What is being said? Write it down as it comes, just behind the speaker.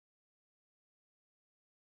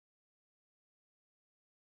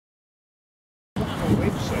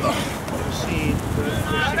website, I've seen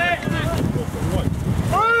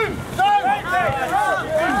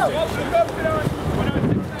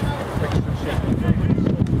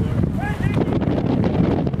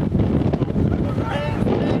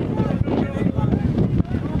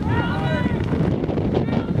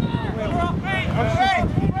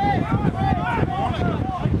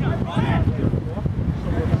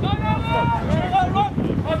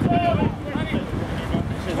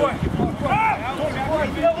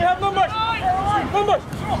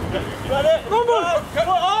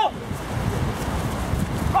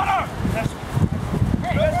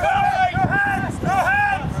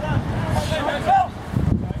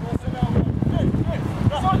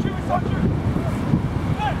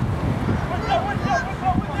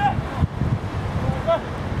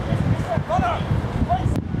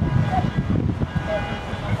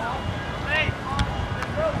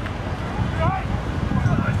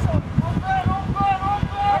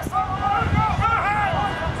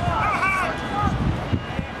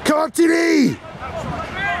Continue!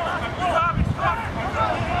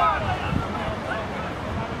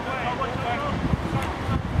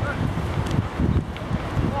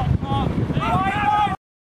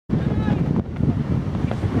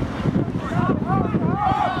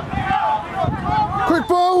 Quick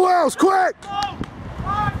ball, Wells, quick!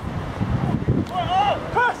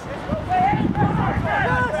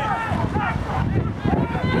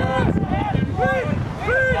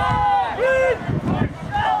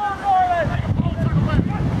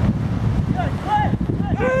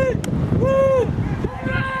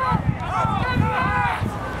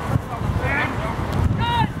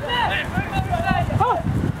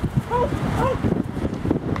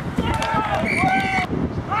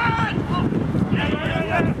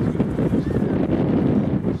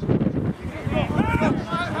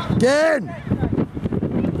 Again!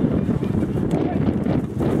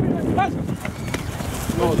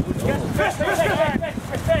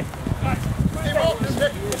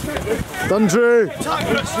 Done, Drew!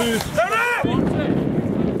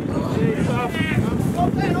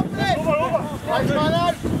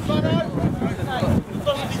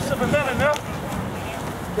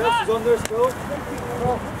 On there still.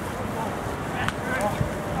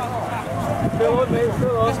 Still on, mate,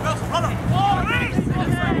 still on.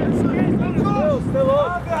 Still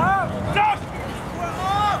on.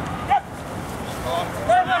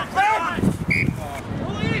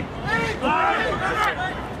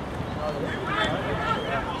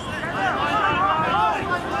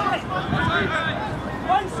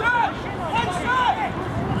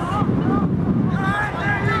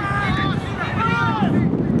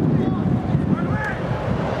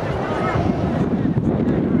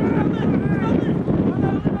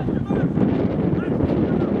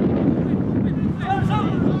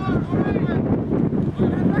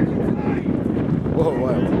 Whoa,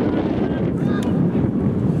 wow.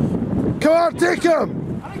 Come on, take him!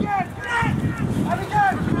 And again! And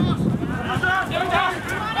again!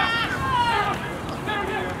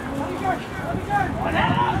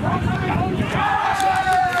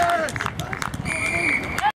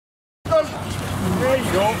 there you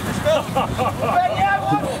go.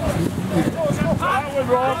 That was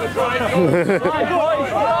wrong.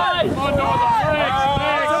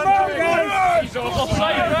 He's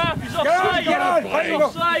offside, Raf. He's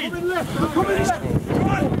offside.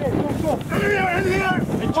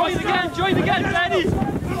 Join again, Benny.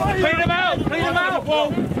 Clean him out.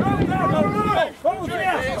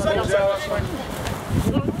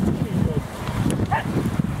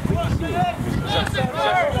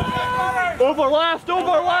 Over left.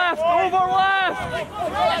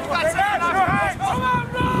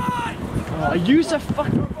 Oh, use a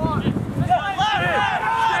fucking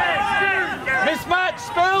mismatch,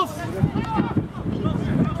 Spills.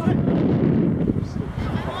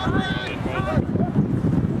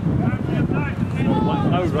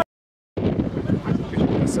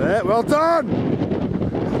 That's it, well done!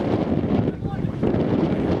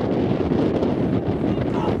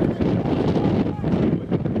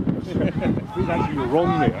 He's actually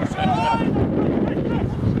wrong there.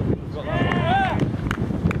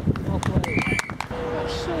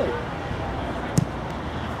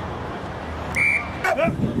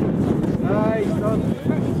 Nice done.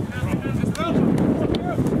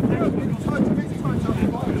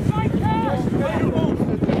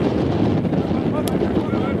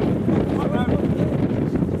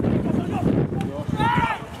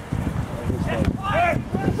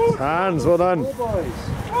 Hands, well done.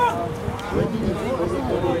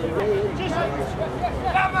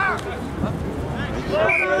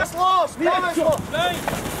 It's lost. Damn, it's lost.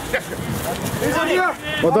 He's on here.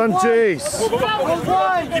 Well done, Jace.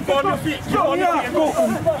 Keep on your feet. Keep on your feet and go.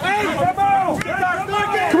 Hey, come on.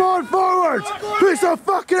 Come on, forward. Put some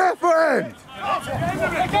fucking effort in. Stay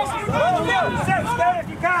if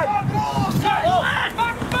you can.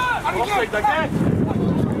 Offside again.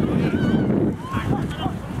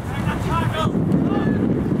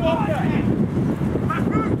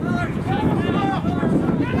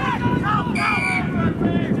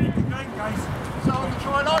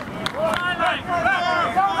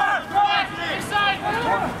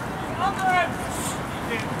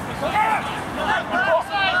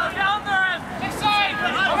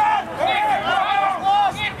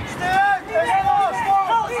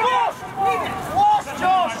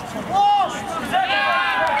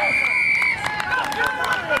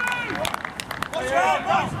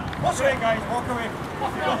 Walk away, guys, walk away.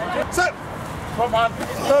 Sit. Come on.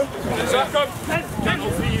 Circle.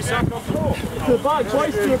 Gentle for you, circle. To the back,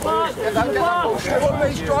 twice to the back. To the back.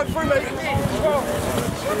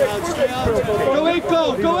 Go in,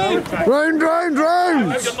 Paul, go in. Round, round,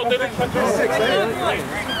 round.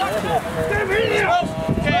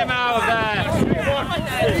 Came out of there.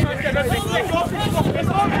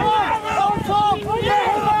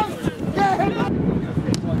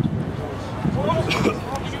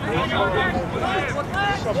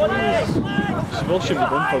 Well should be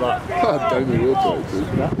done for that. Down the road,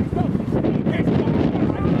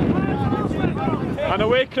 And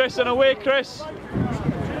away, Chris, and away, Chris.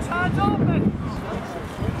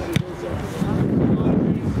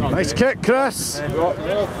 Nice kick, Chris.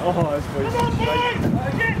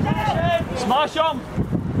 Smash him.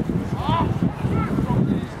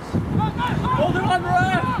 Hold it on,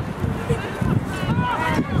 Ryan.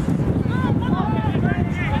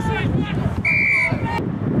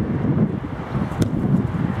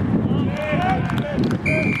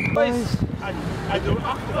 I do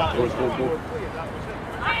after that. Well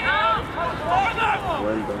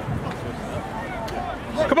done.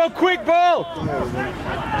 Come on, quick ball!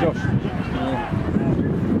 Josh.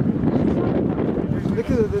 Look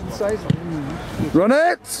at the size. Run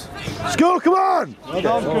it! Score, come on! Well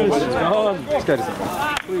done, Chris.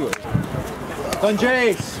 Done,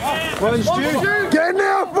 Jace. Well done, Stu. Get in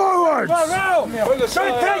there, forwards!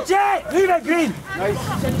 Take it! Leave it, Green. Nice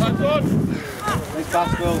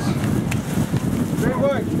pass, Wills. Great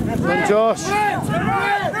work. Well done, Josh.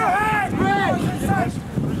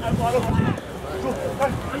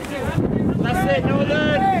 That's it,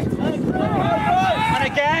 Northern! And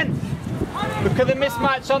again! Look at the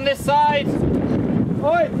mismatch on this side!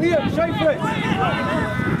 Oi, Liam, shout for it!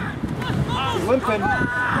 He's limping.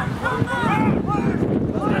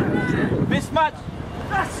 Mismatch!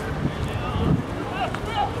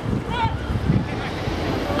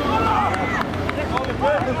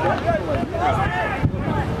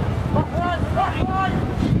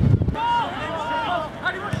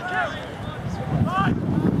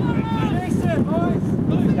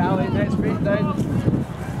 Down, next feet down.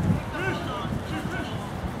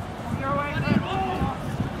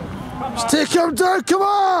 Just take him down, come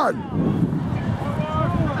on!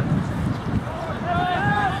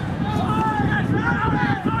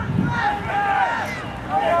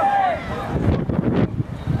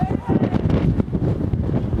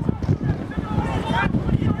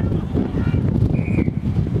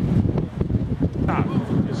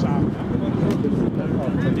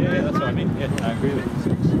 Yeah, that's what I mean. Yeah, I agree with you.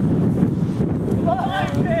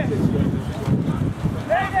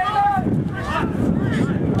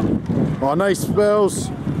 Oh, nice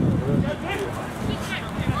spells.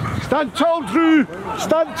 Stand tall, Drew!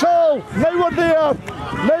 Stand tall! Now we're there!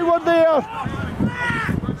 Now we're there!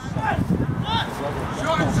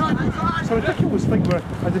 It's a ridiculous thing where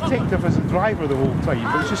a detective is a driver the whole time,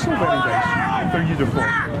 but it's just so very nice for uniform.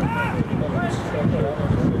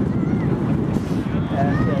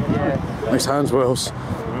 Nice hands, Wells.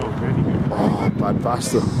 Oh, bad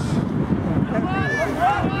bastard.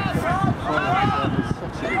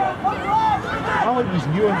 I like these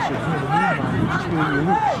nuances, you know what I mean, man? Just the way you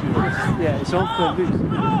look, you know. Yeah, it's all for looks.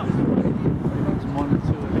 It's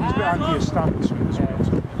monitored. It's a bit anti-establishment as well.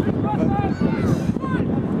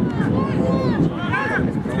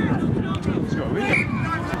 It's got a way.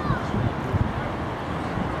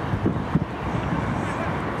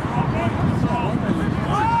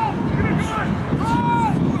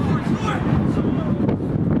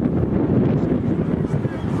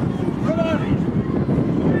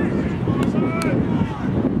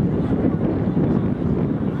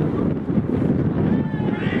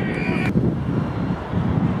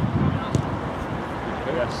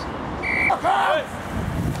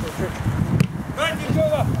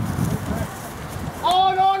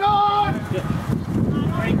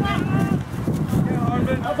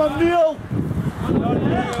 van Neil!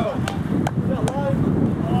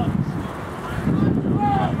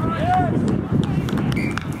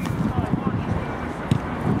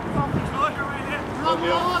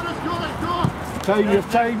 Time, you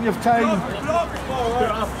have time, you have time.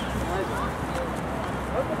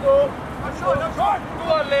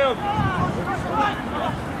 Go on, Leon.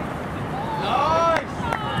 Nice.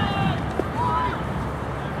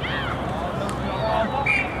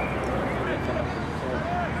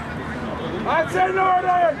 That's in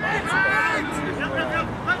order.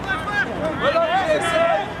 Well done,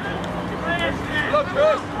 Jason. Look,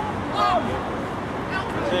 Chris.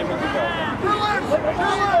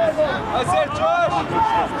 That's it, Josh.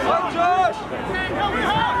 Come, Josh.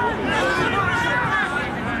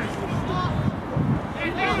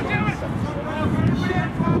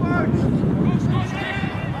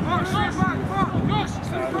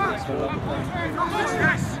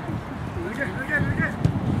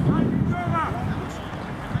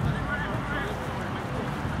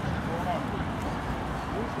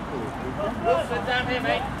 Sit down here,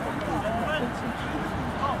 mate.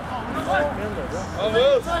 Oh,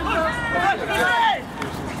 Will.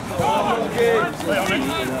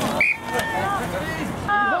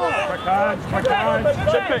 Quick hand.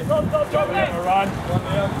 Chip it. Run.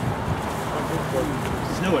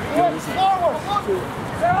 There's nowhere to go, isn't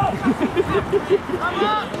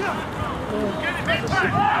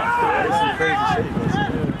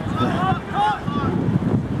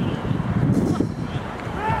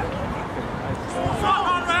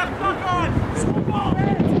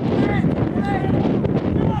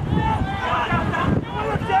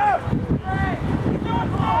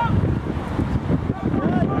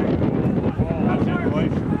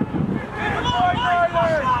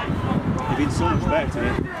You've been so much better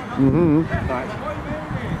today. Right.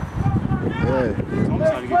 Yeah. Tom's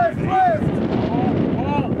had a good day.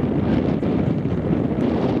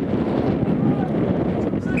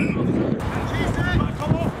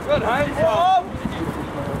 Good hands, Bob.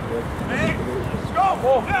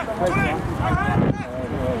 Let's go.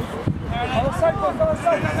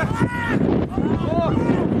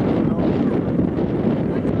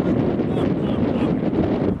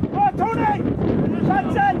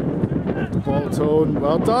 Ball, Tone.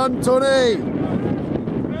 Well done, Tony.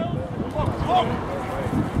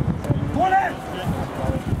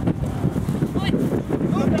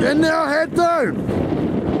 Get in there, head down.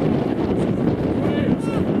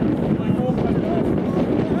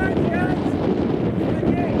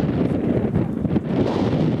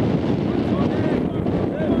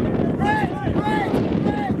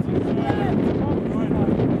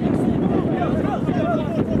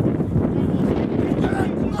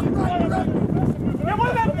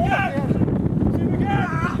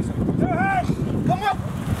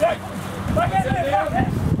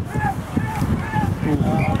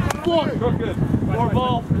 Good. More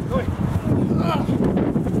ball.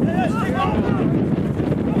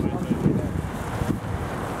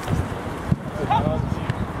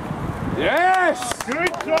 Yes!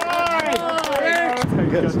 Good try!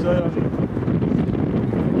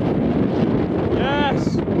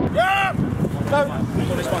 Yes! Yeah!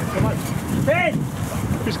 This one, come on. Hey!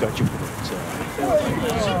 Who's got you?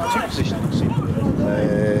 Two positions.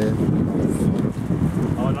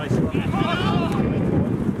 Oh, nice.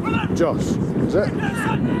 Josh, is it?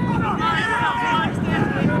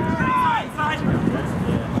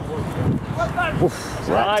 Oof,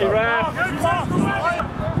 Aye, ref!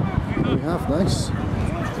 we have, nice.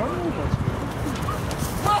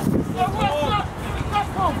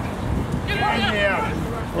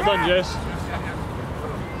 Well done, Jess.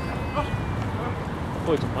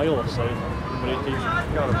 Oh, it's a mile offside.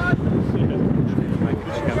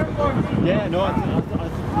 Yeah, no,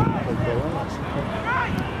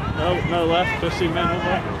 No left, 15 men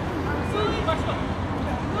over.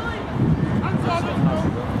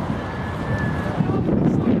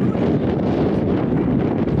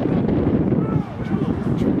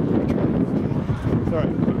 sorry.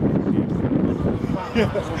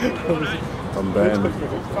 Come Ben.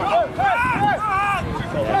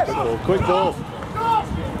 Quick ball.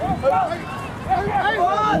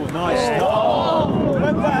 Oh, nice. Oh.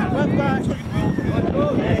 Went back.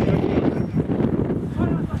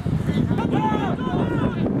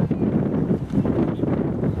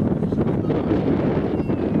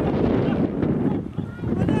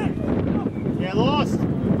 Yeah, lost.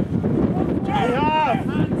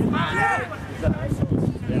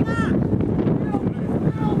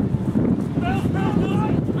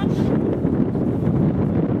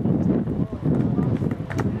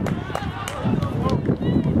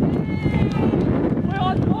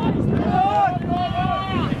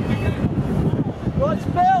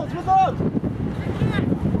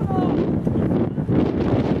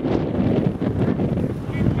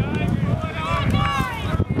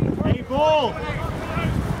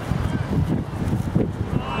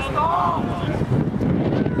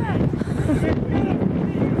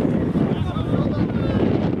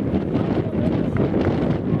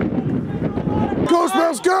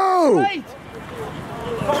 girls, go! Right.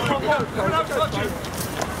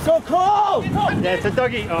 Go, Cole! Yeah, it's a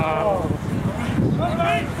doggy. Oh.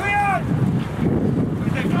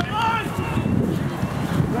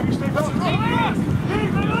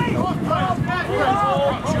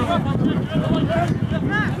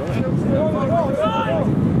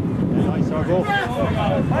 Nice, our goal.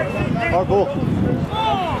 Our goal.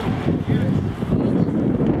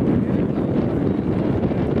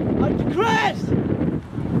 Up to Chris!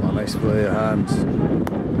 Oh, nice play of hands.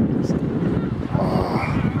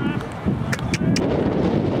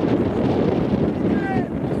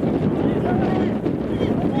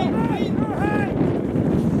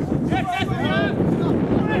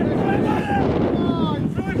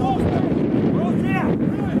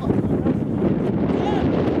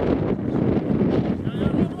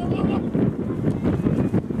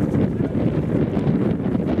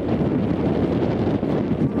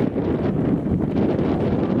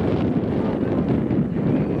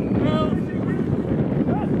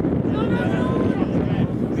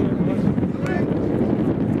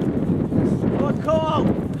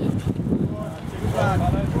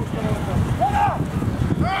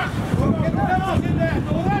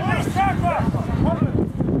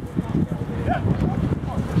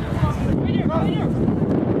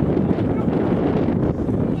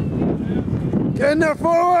 Get in there,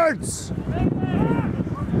 forwards!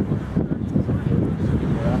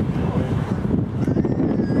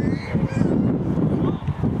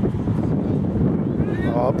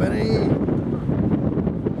 Oh, Benny!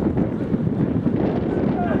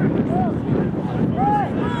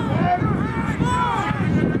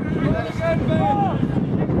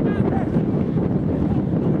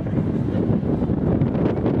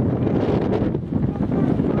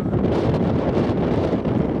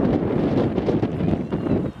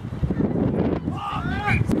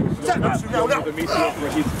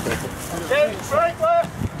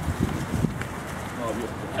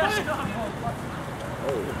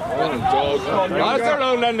 That's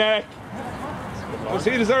around the neck. Does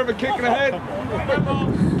he deserve a kick in the head?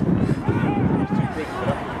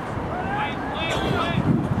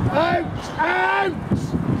 Out!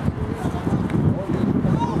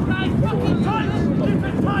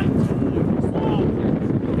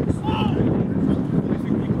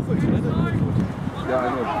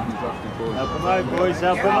 Help him out, boys,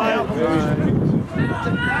 help him out.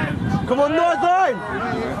 Come on, North line!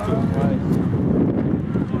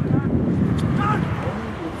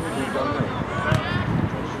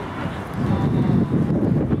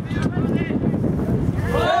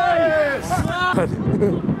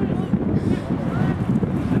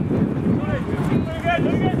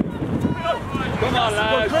 Come on,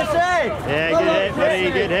 lads. Yeah, good hit, buddy,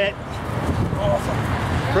 good hit.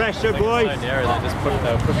 Pressure, boys. Just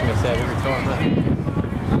pushing us out every time.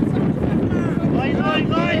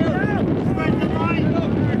 Line. Spread the line.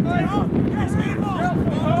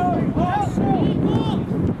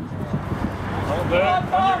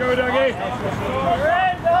 Go, Dougie.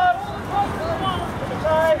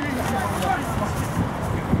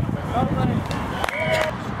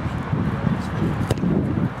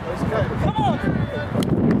 Come on!